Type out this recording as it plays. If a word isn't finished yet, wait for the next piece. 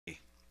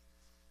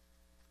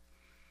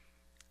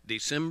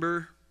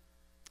December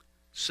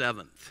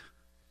 7th,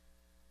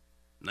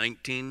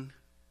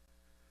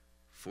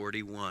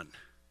 1941.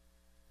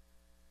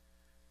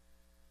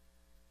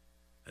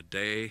 A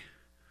day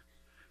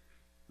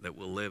that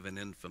will live in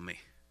infamy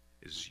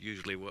is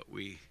usually what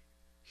we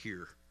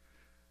hear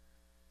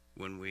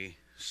when we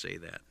say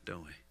that,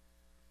 don't we?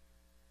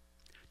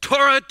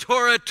 Torah,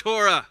 Torah,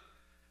 Torah.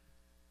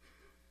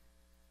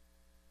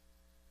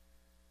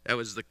 That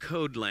was the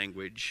code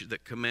language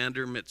that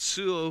Commander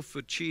Mitsuo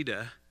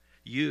Fuchida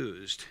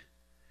used.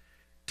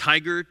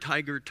 Tiger,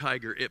 tiger,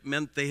 tiger. It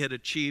meant they had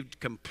achieved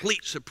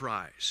complete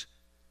surprise.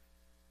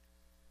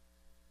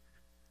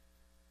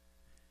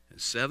 And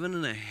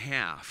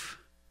 7.5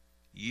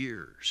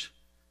 years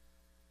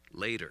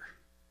later,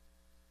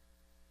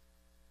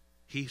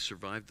 he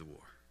survived the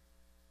war.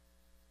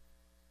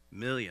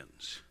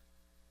 Millions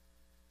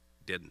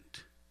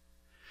didn't.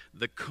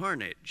 The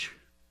carnage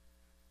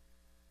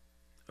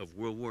of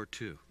World War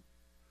II.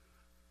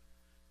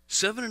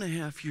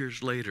 7.5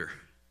 years later,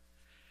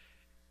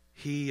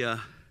 he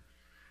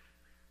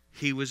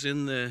was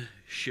in the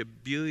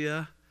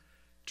Shibuya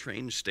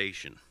train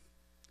station.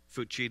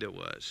 Fuchida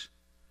was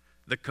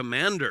the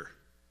commander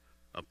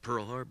of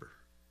Pearl Harbor.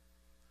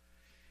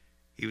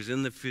 He was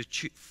in the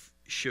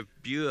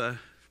Shibuya,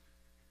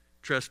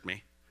 trust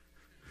me.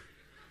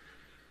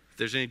 If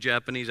there's any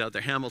Japanese out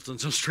there,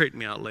 Hamilton's will straighten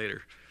me out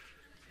later.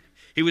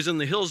 He was in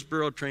the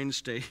Hillsborough train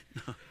station.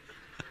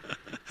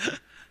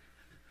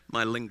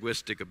 My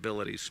linguistic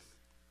abilities.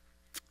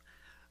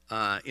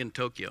 In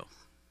Tokyo.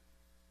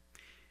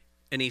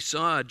 And he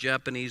saw a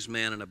Japanese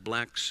man in a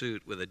black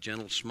suit with a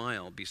gentle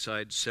smile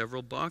beside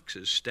several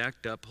boxes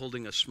stacked up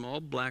holding a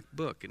small black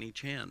book in each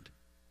hand.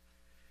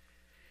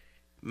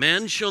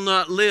 "Man shall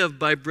not live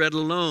by bread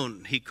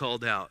alone," he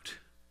called out.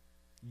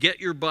 "Get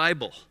your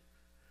Bible.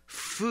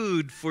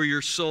 Food for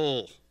your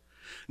soul.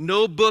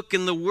 No book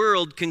in the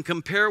world can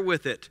compare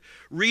with it.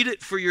 Read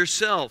it for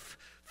yourself.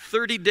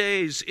 30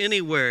 days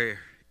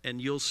anywhere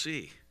and you'll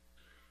see."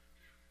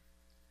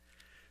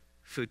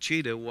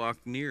 Fuchida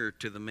walked near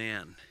to the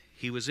man.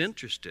 He was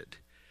interested,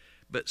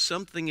 but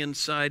something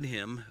inside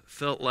him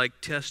felt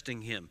like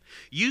testing him.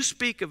 "You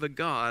speak of a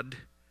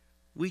God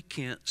we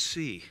can't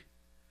see."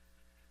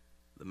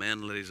 The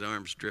man let his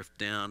arms drift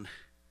down.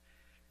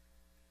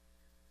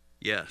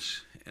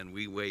 "Yes, and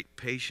we wait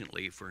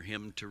patiently for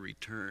him to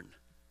return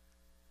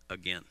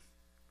again."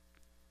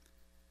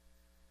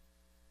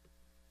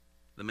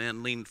 The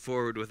man leaned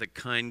forward with a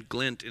kind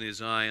glint in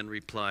his eye and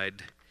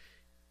replied,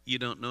 "You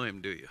don't know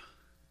him, do you?"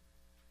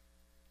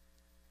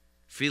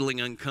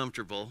 Feeling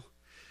uncomfortable,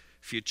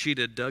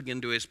 Fuchida dug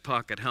into his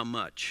pocket. How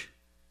much?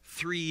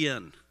 3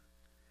 yen.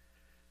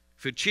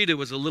 Fuchida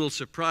was a little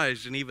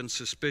surprised and even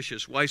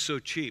suspicious. Why so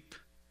cheap?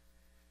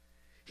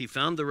 He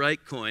found the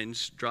right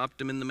coins, dropped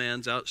them in the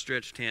man's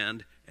outstretched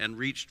hand, and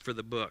reached for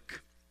the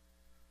book.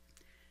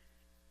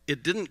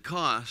 "It didn't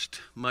cost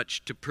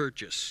much to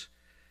purchase,"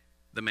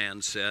 the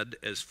man said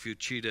as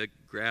Fuchida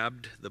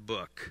grabbed the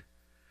book.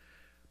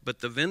 But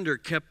the vendor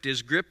kept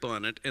his grip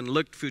on it and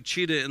looked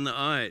Fuchida in the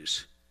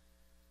eyes.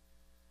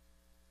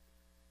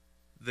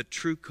 "The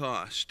true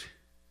cost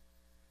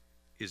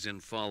is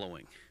in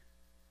following."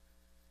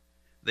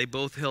 They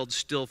both held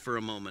still for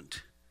a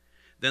moment.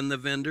 Then the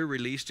vendor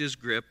released his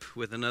grip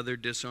with another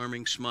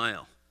disarming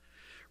smile,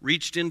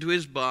 reached into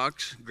his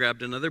box,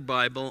 grabbed another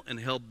Bible,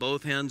 and held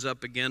both hands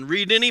up again.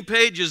 "Read any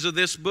pages of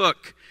this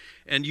book,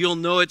 and you'll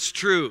know it's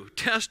true.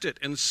 Test it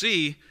and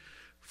see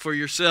for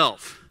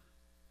yourself."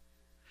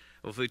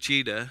 Well,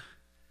 Fuchida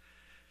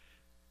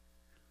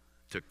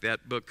took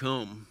that book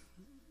home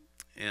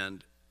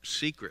and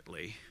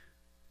secretly,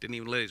 didn't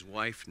even let his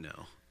wife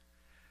know,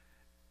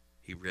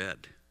 he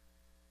read.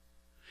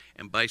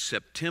 And by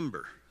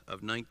September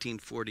of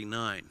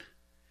 1949,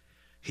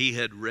 he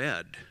had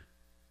read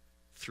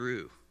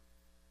through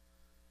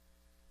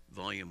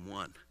Volume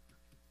 1,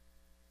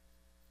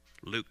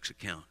 Luke's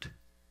account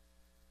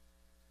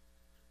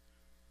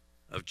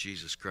of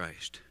Jesus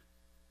Christ.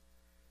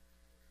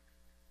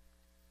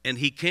 And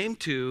he came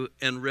to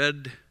and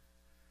read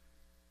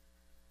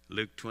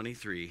Luke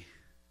 23.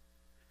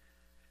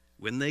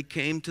 When they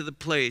came to the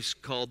place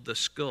called the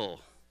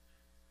Skull,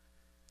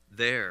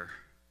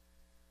 there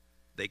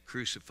they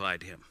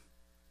crucified him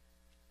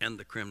and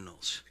the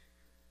criminals,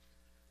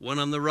 one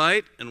on the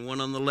right and one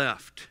on the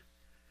left.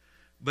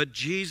 But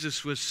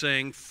Jesus was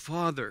saying,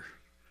 "Father,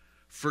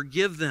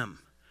 forgive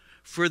them,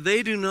 for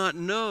they do not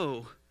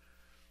know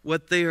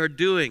what they are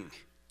doing."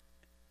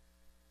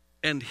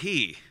 And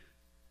he,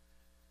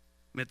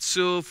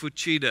 Mitsuo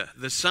Fuchida,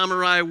 the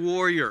samurai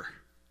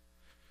warrior,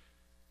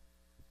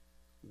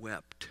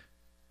 wept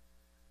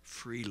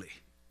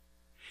freely.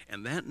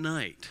 And that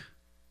night,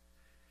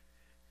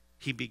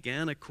 he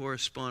began a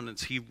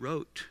correspondence. He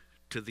wrote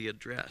to the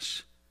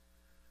address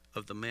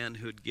of the man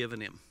who had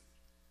given him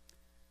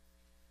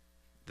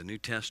the New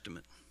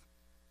Testament.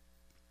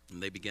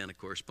 And they began a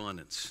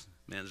correspondence.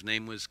 The man's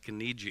name was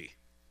Kaniji.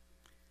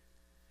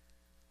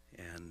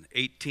 And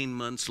 18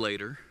 months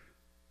later,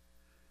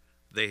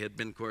 they had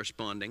been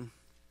corresponding.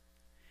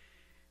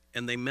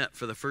 And they met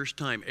for the first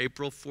time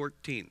April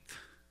 14th,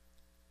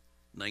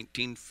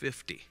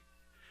 1950.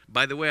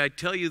 By the way, I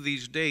tell you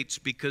these dates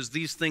because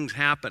these things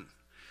happen.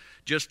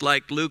 Just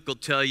like Luke will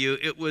tell you,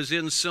 it was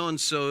in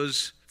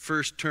so-and-so's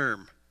first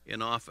term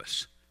in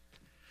office.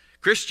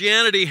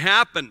 Christianity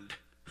happened,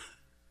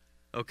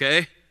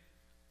 okay?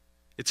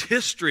 It's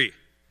history.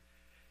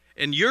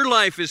 And your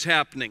life is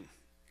happening.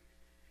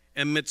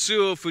 And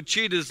Mitsuo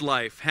Fuchida's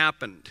life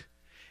happened.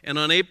 And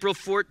on April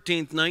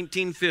 14th,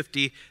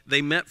 1950,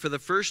 they met for the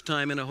first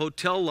time in a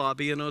hotel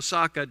lobby in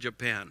Osaka,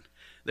 Japan.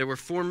 There were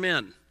 4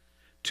 men,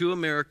 2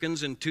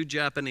 Americans and 2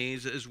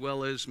 Japanese, as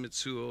well as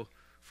Mitsuo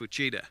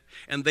Fuchida.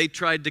 And they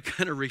tried to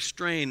kind of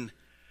restrain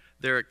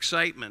their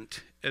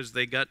excitement as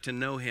they got to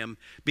know him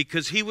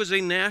because he was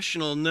a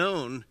national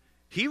known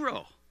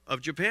hero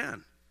of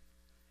Japan.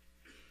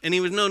 And he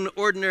was no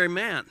ordinary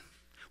man.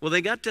 Well,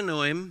 they got to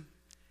know him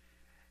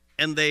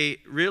and they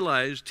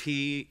realized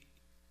he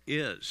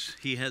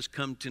has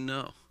come to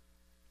know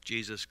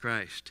Jesus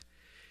Christ.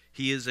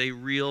 He is a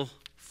real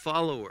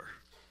follower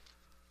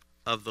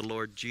of the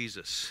Lord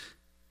Jesus.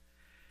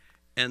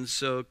 And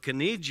so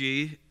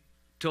Kaniji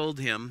told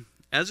him,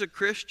 as a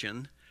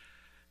Christian,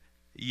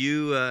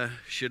 you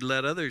should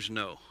let others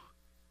know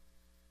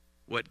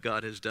what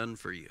God has done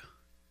for you.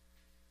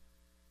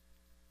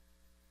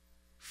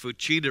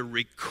 Fuchida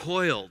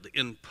recoiled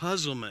in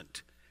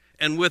puzzlement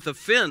and with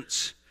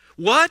offense.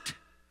 What?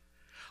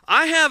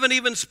 I haven't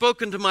even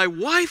spoken to my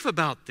wife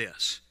about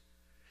this.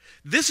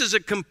 This is a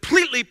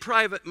completely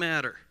private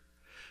matter.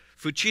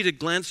 Fuchida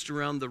glanced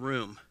around the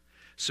room,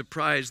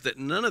 surprised that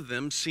none of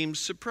them seemed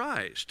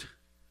surprised.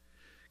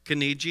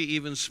 Kaniji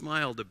even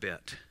smiled a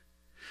bit.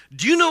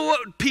 Do you know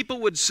what people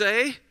would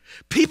say?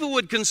 People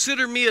would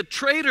consider me a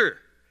traitor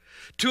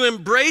to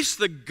embrace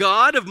the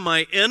God of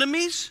my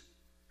enemies.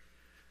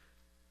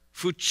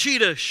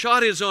 Fuchida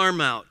shot his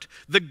arm out.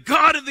 The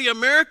God of the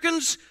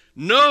Americans?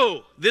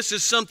 No, this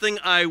is something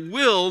I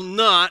will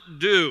not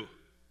do.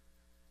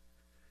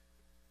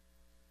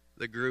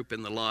 The group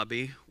in the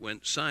lobby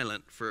went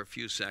silent for a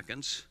few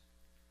seconds.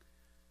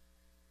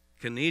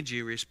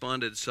 Kaniji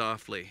responded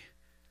softly,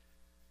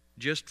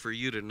 just for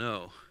you to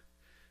know,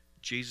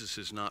 Jesus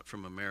is not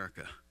from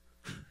America.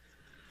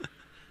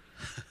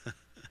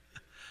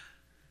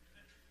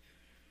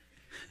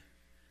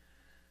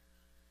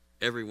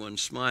 Everyone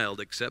smiled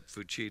except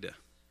Fuchida.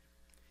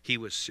 He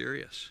was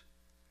serious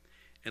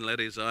and let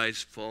his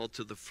eyes fall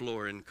to the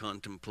floor in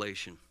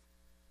contemplation.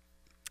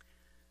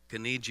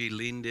 Kaniji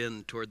leaned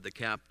in toward the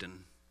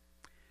captain,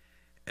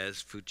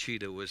 as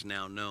Fuchida was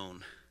now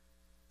known.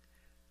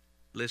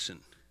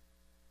 Listen,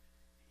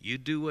 you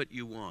do what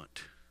you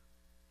want,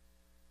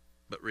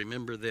 but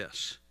remember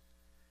this.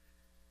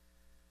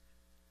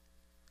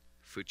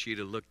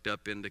 Fuchida looked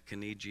up into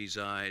Kaniji's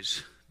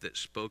eyes that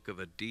spoke of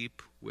a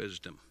deep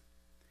wisdom.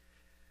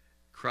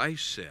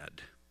 Christ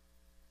said,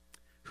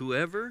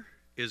 whoever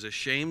is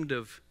ashamed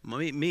of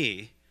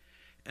me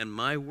and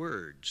my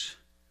words,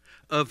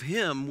 of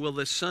him will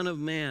the Son of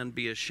Man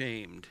be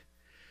ashamed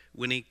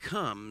when he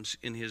comes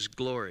in his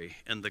glory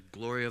and the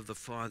glory of the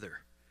Father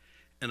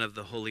and of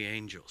the holy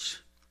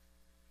angels.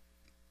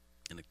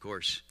 And of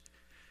course,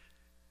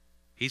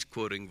 he's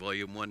quoting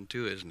volume 1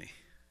 too, isn't he?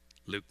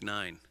 Luke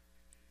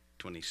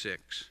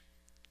 9:26.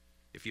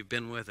 If you've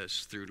been with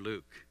us through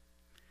Luke.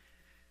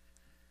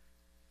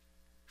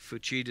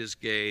 Fuchida's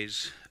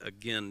gaze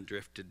again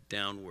drifted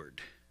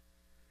downward.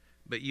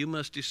 But you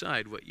must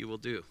decide what you will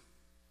do.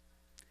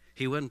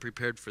 He wasn't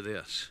prepared for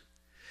this.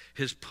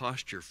 His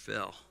posture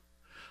fell.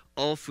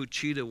 All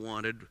Fuchida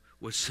wanted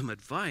was some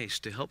advice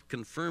to help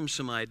confirm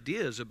some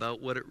ideas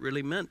about what it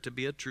really meant to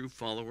be a true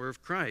follower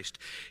of Christ.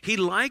 He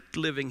liked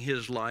living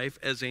his life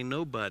as a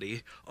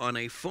nobody on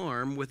a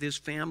farm with his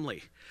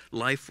family.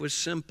 Life was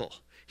simple.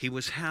 He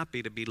was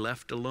happy to be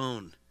left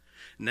alone.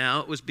 Now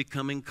it was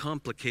becoming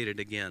complicated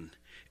again,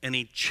 and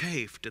he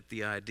chafed at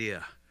the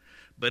idea.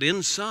 But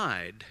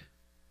inside,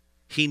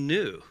 he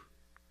knew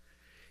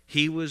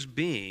he was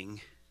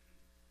being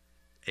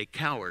a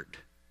coward.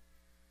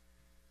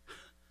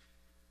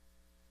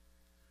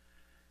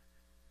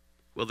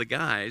 Well, the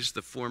guys,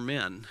 the 4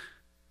 men,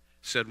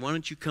 said, why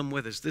don't you come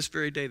with us? This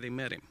very day they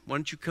met him. Why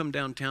don't you come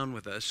downtown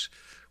with us?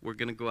 We're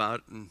going to go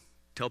out and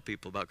tell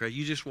people about Christ.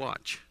 You just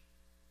watch.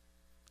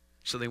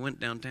 So they went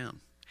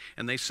downtown,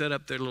 and they set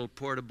up their little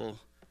portable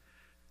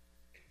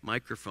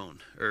microphone,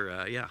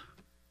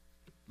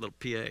 little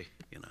PA,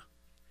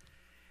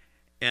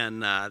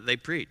 And they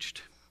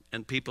preached,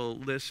 and people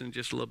listened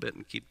just a little bit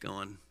and keep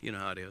going. You know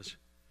how it is.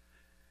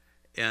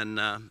 And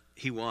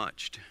he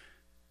watched.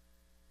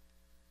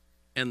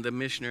 And the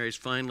missionaries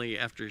finally,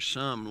 after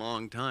some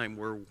long time,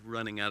 were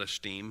running out of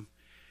steam,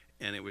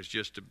 and they were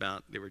just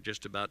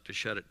about to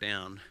shut it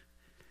down.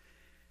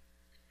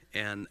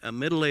 And a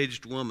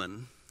middle-aged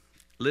woman,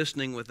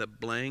 listening with a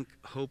blank,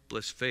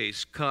 hopeless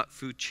face, caught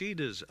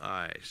Fuchida's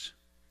eyes.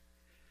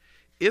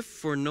 If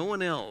for no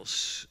one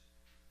else,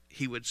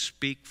 he would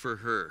speak for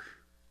her.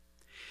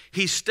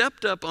 He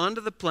stepped up onto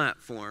the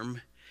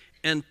platform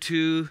and,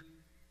 to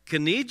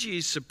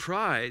Kaniji's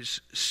surprise,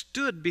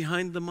 stood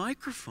behind the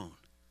microphone.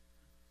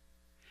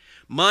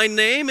 My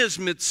name is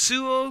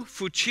Mitsuo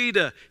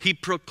Fuchida, he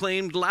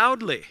proclaimed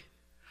loudly.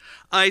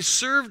 I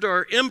served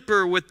our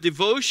emperor with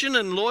devotion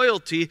and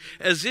loyalty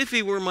as if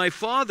he were my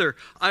father.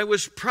 I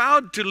was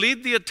proud to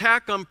lead the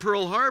attack on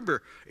Pearl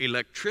Harbor.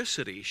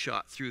 Electricity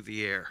shot through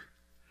the air.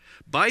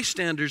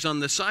 Bystanders on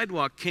the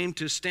sidewalk came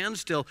to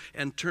standstill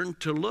and turned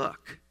to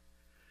look.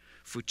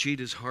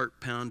 Fuchida's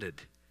heart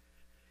pounded.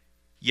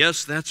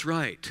 Yes, that's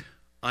right.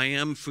 I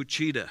am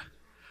Fuchida.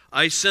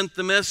 I sent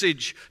the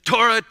message,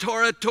 Tora,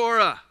 Tora,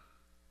 Tora.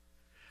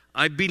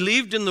 I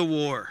believed in the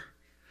war,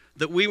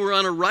 that we were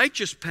on a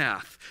righteous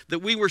path, that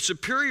we were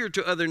superior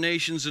to other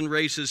nations and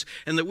races,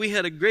 and that we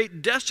had a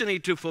great destiny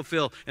to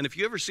fulfill. And if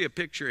you ever see a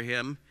picture of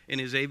him in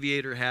his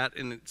aviator hat,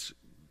 and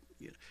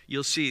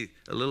you'll see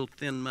a little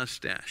thin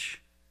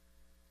mustache.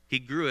 He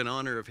grew in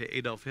honor of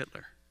Adolf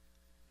Hitler.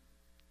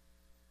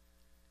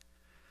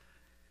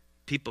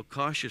 People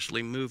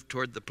cautiously moved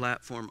toward the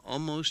platform,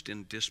 almost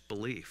in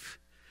disbelief.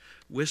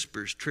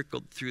 Whispers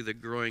trickled through the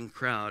growing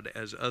crowd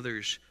as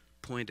others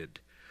pointed.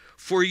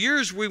 For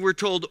years we were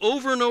told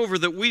over and over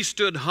that we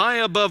stood high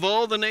above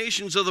all the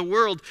nations of the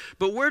world,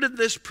 but where did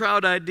this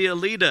proud idea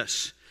lead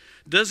us?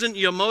 Doesn't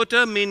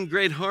Yamota mean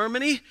great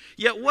harmony?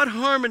 Yet what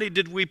harmony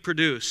did we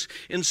produce?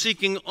 In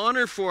seeking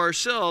honor for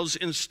ourselves,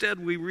 instead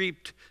we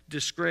reaped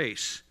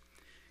disgrace.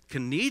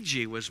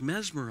 Kaniji was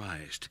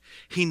mesmerized.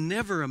 He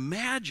never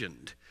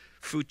imagined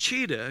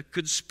Fuchida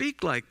could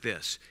speak like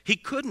this. He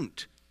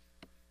couldn't.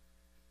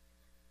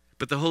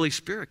 But the Holy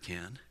Spirit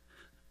can.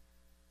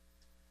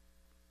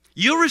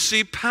 You'll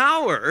receive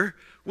power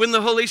when the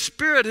Holy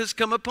Spirit has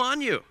come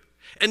upon you,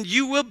 and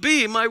you will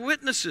be my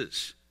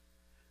witnesses.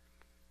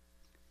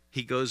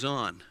 He goes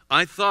on,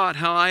 I thought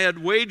how I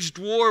had waged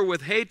war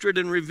with hatred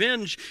and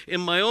revenge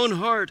in my own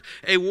heart,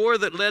 a war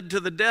that led to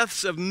the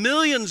deaths of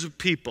millions of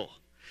people.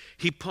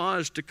 He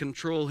paused to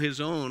control his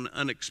own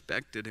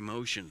unexpected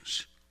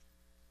emotions.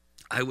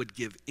 I would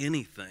give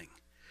anything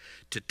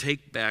to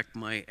take back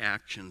my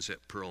actions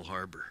at Pearl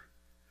Harbor,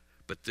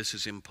 but this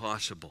is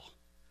impossible.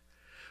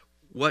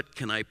 What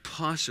can I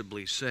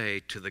possibly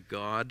say to the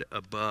God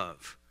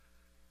above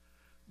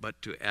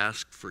but to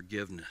ask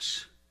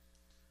forgiveness?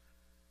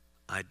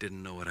 I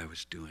didn't know what I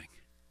was doing.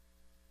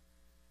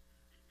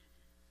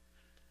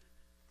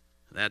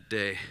 That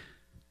day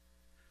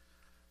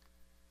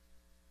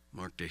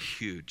marked a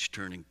huge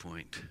turning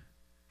point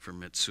for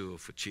Mitsuo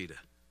Fuchida.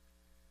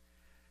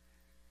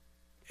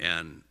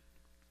 And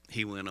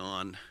he went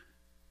on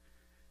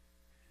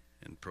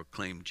and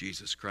proclaimed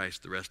Jesus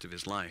Christ the rest of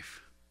his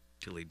life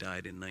till he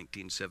died in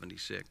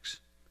 1976.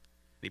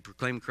 He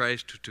proclaimed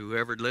Christ to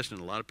whoever listened.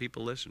 A lot of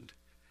people listened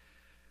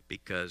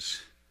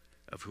because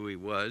of who he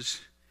was.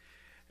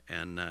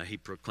 And he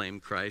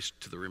proclaimed Christ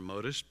to the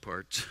remotest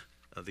parts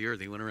of the earth.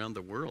 He went around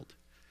the world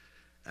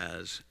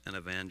as an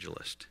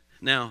evangelist.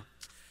 Now,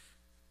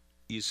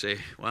 you say,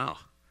 wow.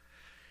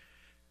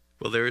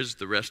 Well, there is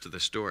the rest of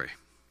the story.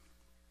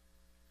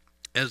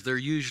 As there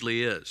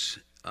usually is.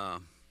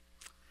 I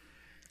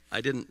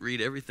didn't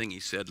read everything he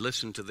said.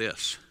 Listen to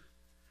this.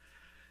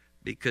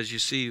 Because you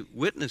see,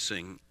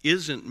 witnessing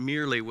isn't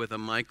merely with a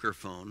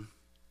microphone,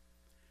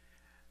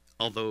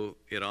 although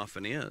it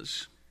often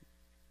is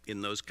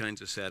in those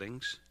kinds of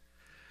settings.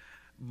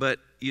 But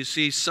you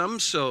see,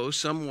 some sow,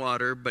 some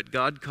water, but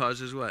God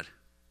causes what?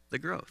 The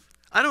growth.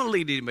 I don't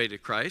lead anybody to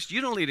Christ. You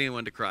don't lead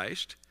anyone to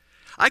Christ.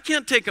 I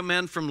can't take a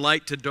man from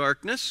light to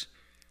darkness.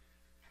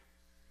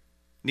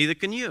 Neither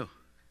can you.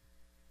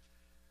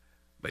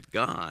 But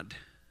God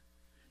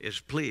is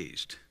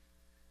pleased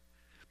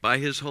by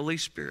his Holy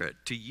Spirit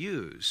to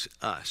use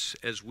us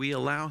as we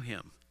allow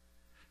him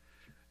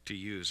to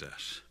use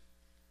us.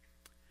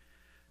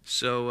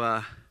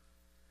 So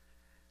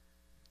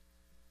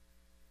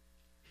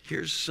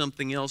here's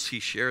something else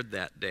he shared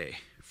that day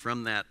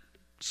from that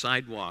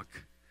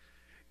sidewalk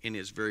in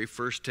his very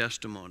first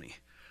testimony.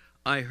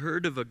 I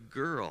heard of a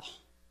girl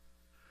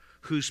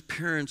whose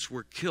parents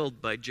were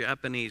killed by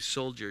Japanese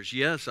soldiers.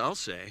 Yes, I'll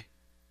say.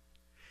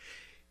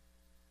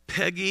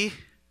 Peggy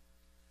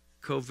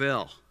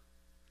Covell.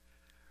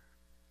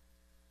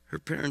 Her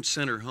parents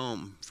sent her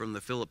home from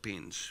the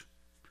Philippines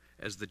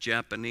as the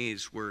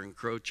Japanese were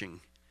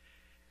encroaching.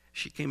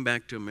 She came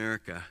back to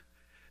America.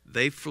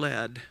 They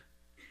fled,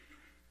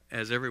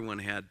 as everyone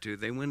had to.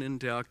 They went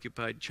into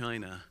occupied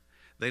China.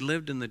 They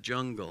lived in the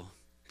jungle.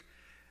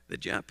 The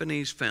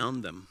Japanese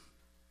found them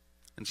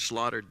and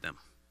slaughtered them.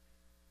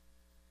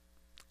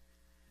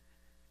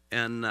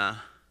 And that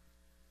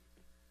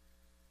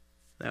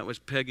was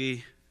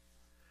Peggy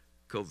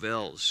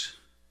Covell's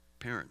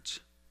parents.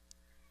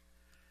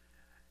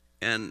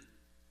 And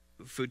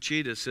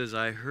Fuchida says,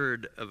 I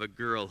heard of a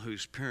girl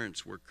whose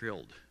parents were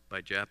killed by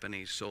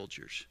Japanese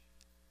soldiers.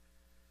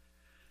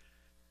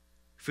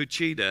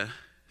 Fuchida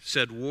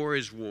said, war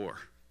is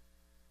war.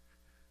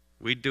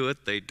 We do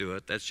it, they do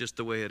it. That's just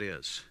the way it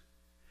is.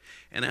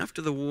 And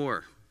after the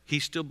war, he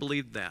still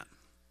believed that.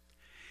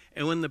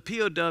 And when the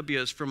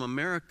POWs from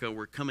America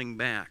were coming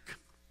back,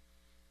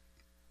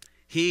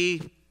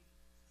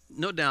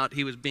 no doubt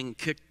he was being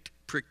kicked,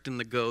 pricked in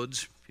the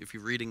goads. If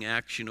you're reading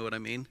Acts, you know what I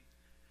mean.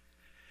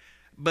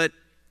 But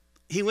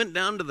he went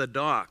down to the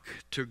dock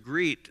to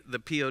greet the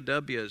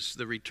POWs,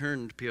 the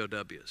returned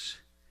POWs.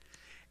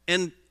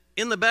 And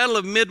in the Battle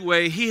of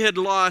Midway, he had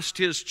lost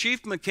his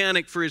chief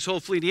mechanic for his whole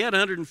fleet. He had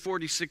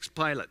 146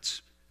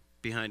 pilots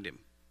behind him.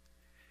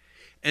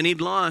 And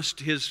he'd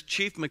lost his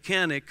chief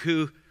mechanic,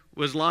 who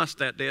was lost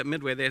that day at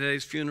Midway. They had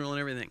his funeral and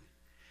everything.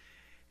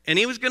 And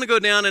he was going to go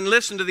down and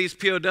listen to these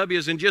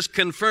POWs and just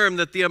confirm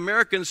that the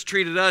Americans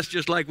treated us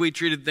just like we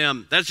treated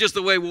them. That's just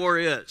the way war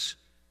is.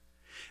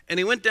 And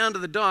he went down to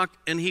the dock,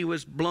 and he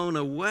was blown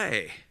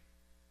away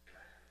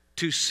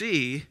to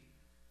see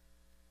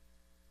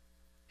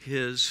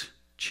his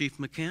chief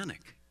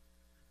mechanic,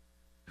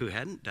 who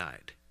hadn't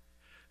died,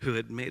 who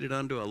had made it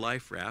onto a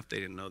life raft. They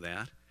didn't know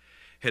that.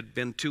 Had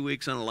been 2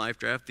 weeks on a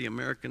life raft. The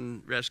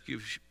American rescue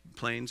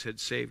planes had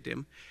saved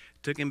him,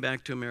 took him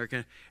back to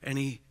America,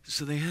 and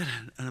so they had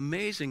an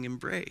amazing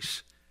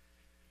embrace.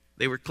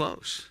 They were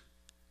close.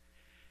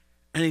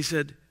 And he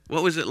said,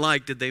 "What was it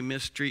like? Did they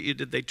mistreat you?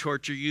 Did they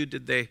torture you?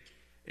 Did they?"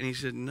 And he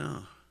said,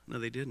 no,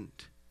 they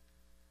didn't.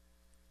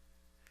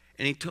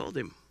 And he told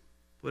him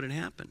what had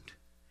happened.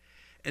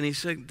 And he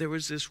said, there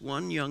was this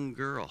one young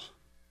girl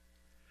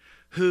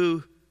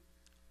who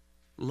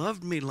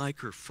loved me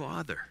like her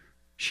father.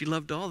 She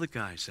loved all the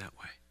guys that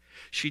way.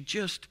 She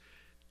just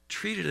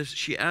treated us.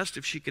 She asked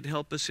if she could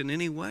help us in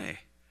any way.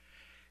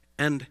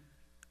 And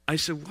I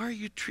said, why are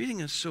you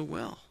treating us so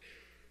well?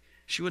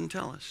 She wouldn't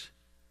tell us.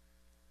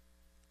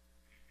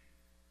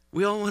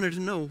 We all wanted to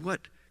know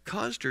what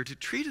caused her to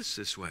treat us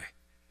this way.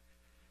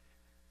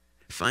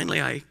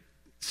 Finally, I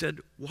said,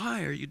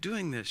 why are you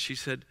doing this? She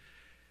said,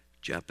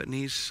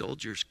 Japanese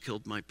soldiers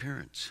killed my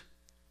parents.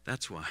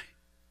 That's why.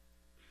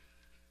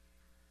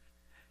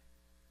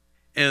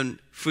 And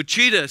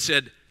Fuchida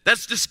said,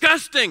 that's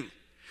disgusting.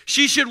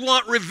 She should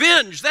want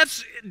revenge.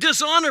 That's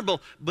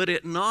dishonorable. But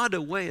it gnawed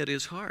away at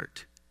his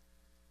heart,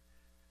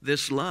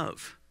 this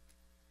love.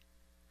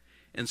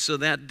 And so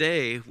that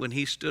day, when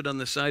he stood on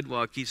the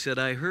sidewalk, he said,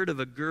 I heard of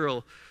a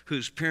girl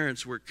whose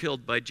parents were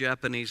killed by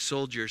Japanese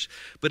soldiers,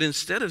 but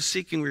instead of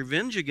seeking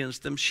revenge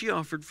against them, she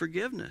offered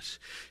forgiveness.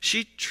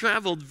 She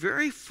traveled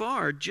very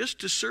far just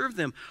to serve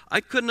them.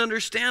 I couldn't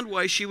understand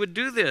why she would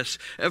do this.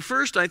 At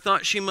first, I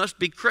thought she must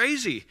be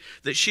crazy,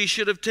 that she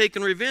should have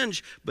taken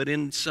revenge. But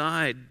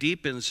inside,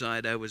 deep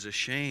inside, I was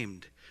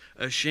ashamed.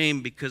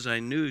 Ashamed because I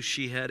knew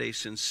she had a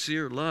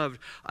sincere love.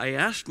 I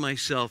asked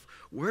myself,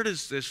 where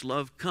does this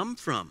love come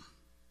from?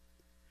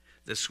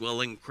 The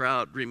swelling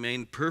crowd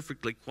remained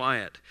perfectly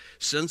quiet,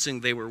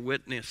 sensing they were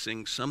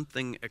witnessing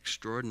something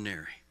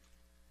extraordinary.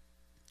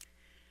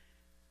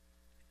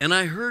 And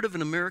I heard of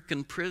an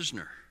American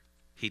prisoner.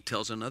 He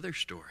tells another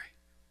story.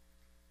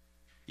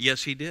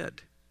 Yes, he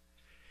did.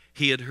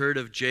 He had heard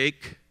of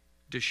Jake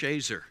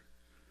DeShazer,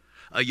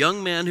 a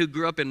young man who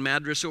grew up in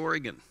Madras,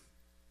 Oregon.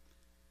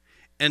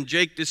 And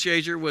Jake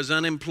DeShazer was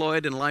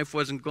unemployed and life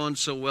wasn't going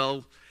so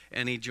well,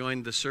 and he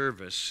joined the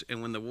service.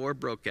 And when the war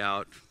broke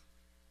out,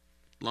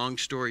 long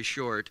story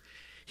short,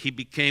 he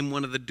became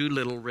one of the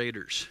Doolittle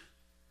Raiders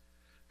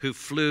who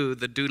flew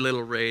the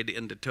Doolittle raid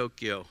into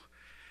Tokyo.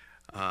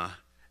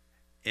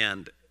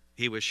 And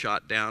he was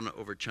shot down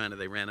over China.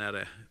 They ran out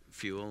of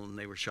fuel and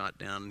they were shot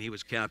down. And he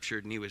was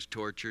captured and he was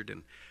tortured.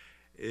 And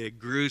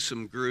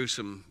gruesome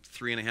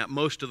 3.5,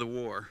 most of the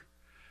war.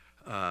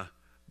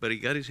 But he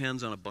got his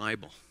hands on a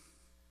Bible.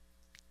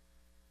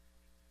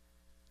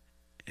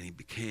 And he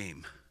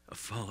became a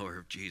follower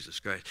of Jesus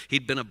Christ.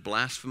 He'd been a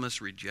blasphemous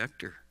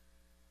rejecter,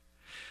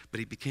 but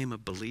he became a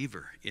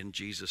believer in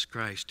Jesus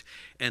Christ.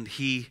 And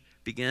he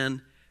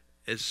began,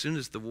 as soon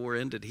as the war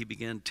ended, he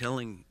began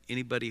telling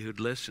anybody who'd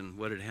listen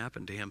what had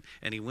happened to him.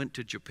 And he went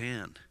to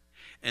Japan.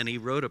 And he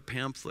wrote a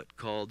pamphlet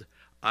called,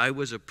 I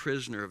Was a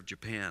Prisoner of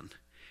Japan.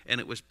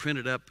 And it was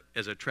printed up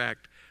as a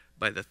tract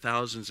by the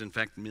thousands, in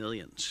fact,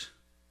 millions.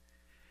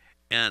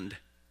 And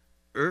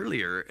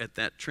earlier at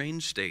that train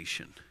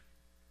station,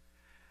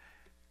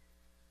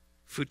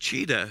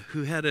 Fuchida,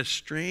 who had a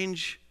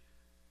strange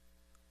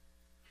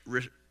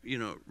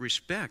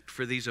respect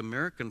for these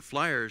American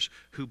flyers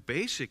who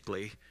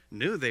basically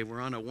knew they were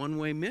on a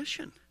one-way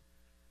mission,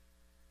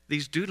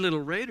 these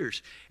Doolittle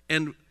Raiders.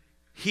 And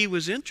he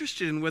was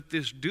interested in what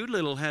this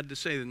Doolittle had to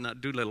say,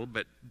 not Doolittle,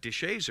 but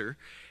DeShazer.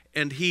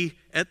 And he,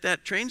 at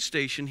that train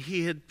station,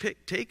 he had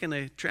taken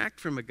a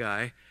tract from a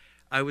guy,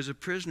 I was a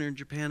prisoner in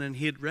Japan, and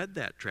he had read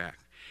that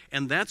tract.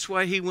 And that's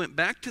why he went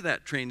back to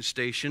that train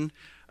station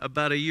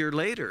about a year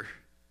later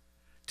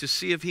to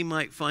see if he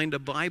might find a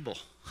Bible.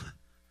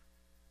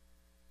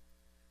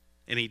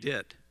 And he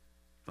did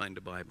find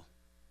a Bible.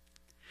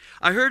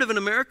 I heard of an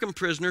American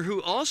prisoner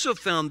who also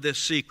found this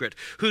secret,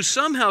 who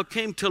somehow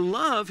came to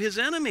love his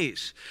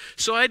enemies.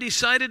 So I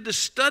decided to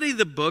study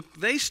the book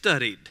they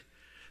studied,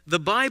 the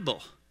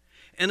Bible.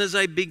 And as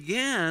I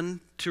began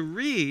to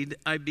read,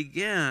 I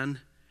began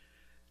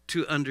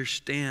to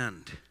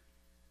understand.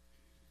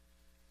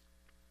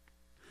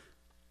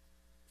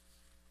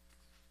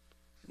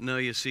 No,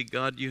 you see,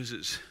 God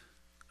uses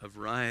a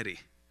variety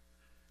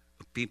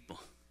of people.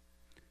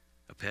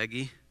 A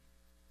Peggy,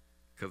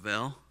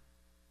 Cavell,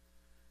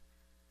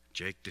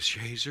 Jake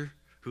DeShazer,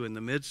 who in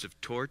the midst of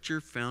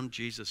torture found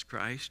Jesus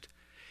Christ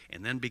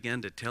and then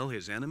began to tell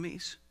his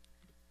enemies?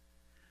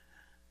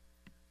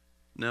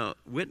 Now,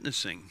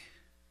 witnessing,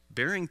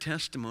 bearing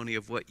testimony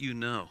of what you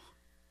know,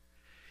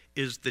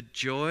 is the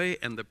joy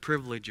and the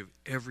privilege of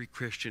every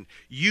Christian.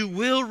 You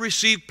will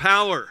receive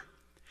power.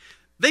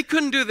 They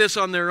couldn't do this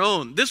on their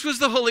own. This was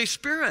the Holy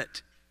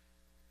Spirit.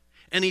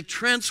 And he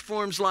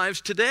transforms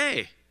lives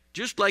today,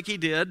 just like he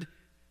did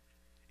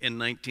in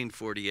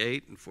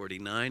 1948 and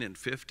 49 and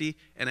 50,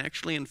 and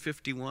actually in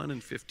 51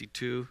 and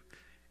 52,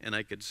 and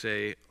I could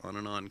say on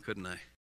and on, couldn't I?